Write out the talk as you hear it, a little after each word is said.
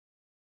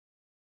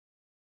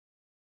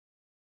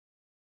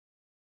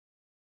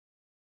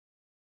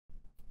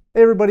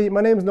Hey everybody,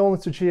 my name is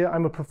Tsuchiya.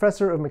 I'm a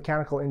professor of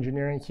mechanical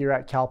engineering here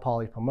at Cal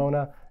Poly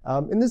Pomona.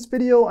 In this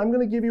video, I'm going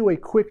to give you a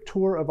quick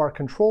tour of our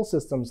control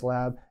systems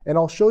lab, and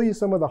I'll show you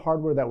some of the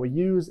hardware that we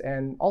use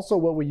and also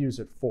what we use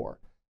it for.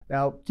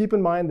 Now, keep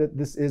in mind that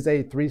this is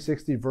a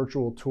 360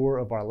 virtual tour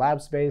of our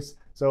lab space,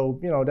 so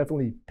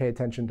definitely pay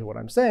attention to what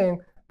I'm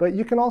saying, but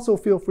you can also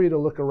feel free to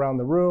look around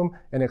the room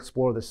and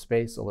explore the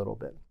space a little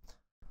bit.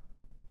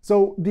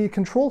 So the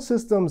Control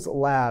Systems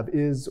Lab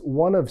is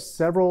one of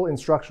several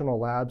instructional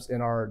labs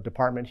in our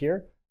department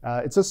here.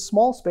 It's a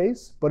small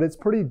space, but it's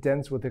pretty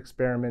dense with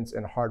experiments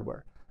and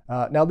hardware.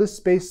 Now this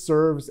space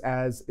serves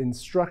as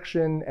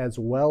instruction as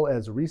well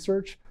as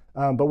research,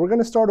 but we're going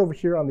to start over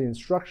here on the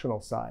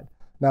instructional side.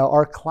 Now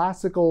our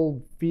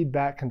classical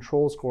feedback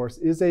controls course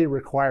is a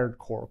required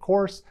core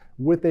course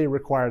with a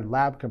required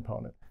lab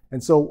component.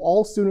 And so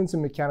all students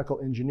in mechanical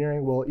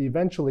engineering will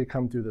eventually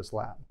come through this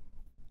lab.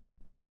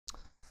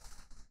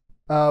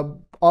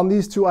 On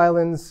these two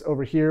islands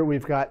over here,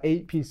 we've got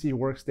 8 PC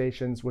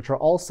workstations, which are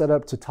all set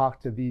up to talk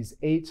to these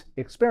 8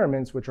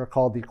 experiments, which are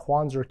called the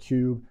Quanser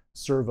Cube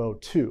Servo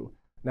 2.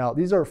 Now,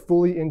 these are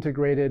fully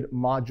integrated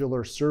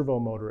modular servo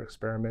motor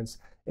experiments,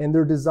 and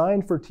they're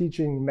designed for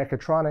teaching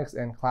mechatronics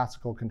and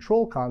classical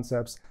control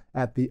concepts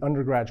at the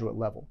undergraduate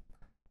level.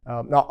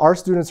 Now, our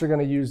students are going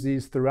to use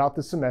these throughout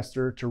the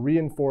semester to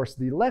reinforce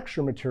the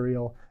lecture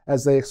material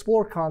as they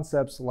explore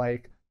concepts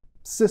like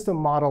system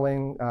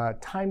modeling,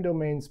 time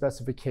domain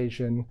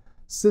specification,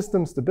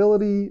 system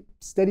stability,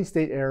 steady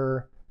state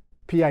error,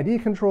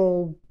 PID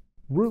control,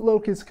 root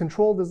locus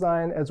control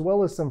design, as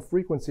well as some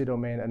frequency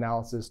domain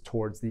analysis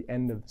towards the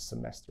end of the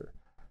semester.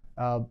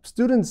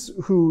 Students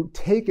who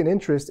take an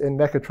interest in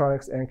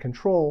mechatronics and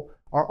control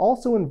are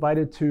also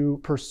invited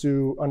to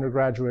pursue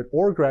undergraduate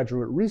or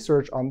graduate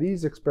research on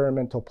these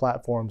experimental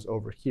platforms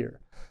over here.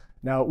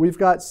 Now, we've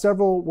got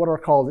several what are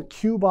called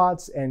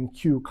Q-bots and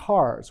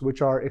Q-cars,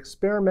 which are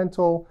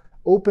experimental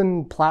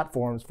open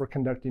platforms for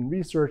conducting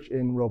research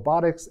in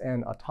robotics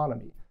and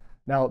autonomy.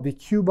 Now, the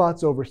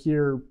Q-bots over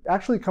here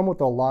actually come with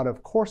a lot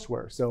of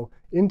courseware, so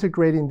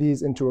integrating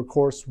these into a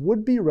course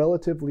would be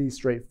relatively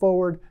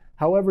straightforward.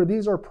 However,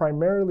 these are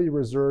primarily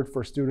reserved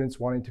for students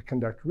wanting to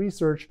conduct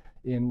research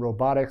in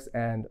robotics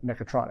and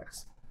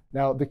mechatronics.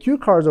 Now, the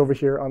Q-cars over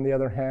here, on the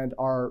other hand,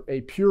 are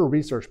a pure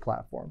research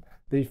platform.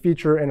 They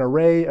feature an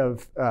array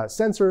of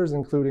sensors,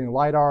 including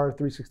LiDAR,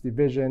 360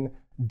 vision,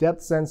 depth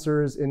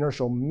sensors,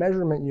 inertial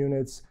measurement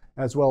units,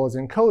 as well as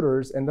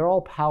encoders, and they're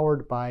all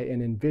powered by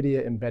an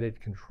NVIDIA embedded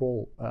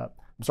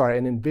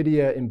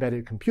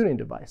computing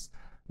device.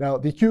 Now,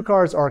 the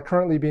Q-cars are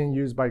currently being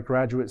used by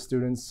graduate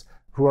students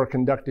who are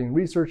conducting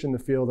research in the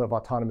field of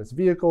autonomous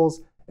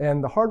vehicles,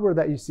 and the hardware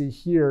that you see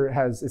here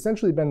has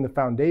essentially been the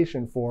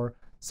foundation for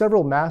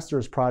several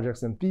master's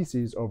projects and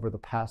theses over the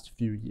past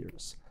few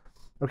years.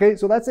 Okay,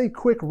 so that's a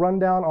quick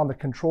rundown on the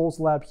controls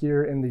lab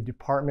here in the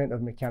Department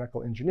of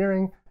Mechanical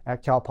Engineering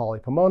at Cal Poly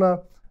Pomona.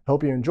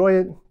 Hope you enjoy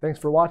it. Thanks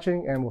for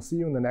watching, and we'll see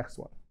you in the next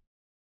one.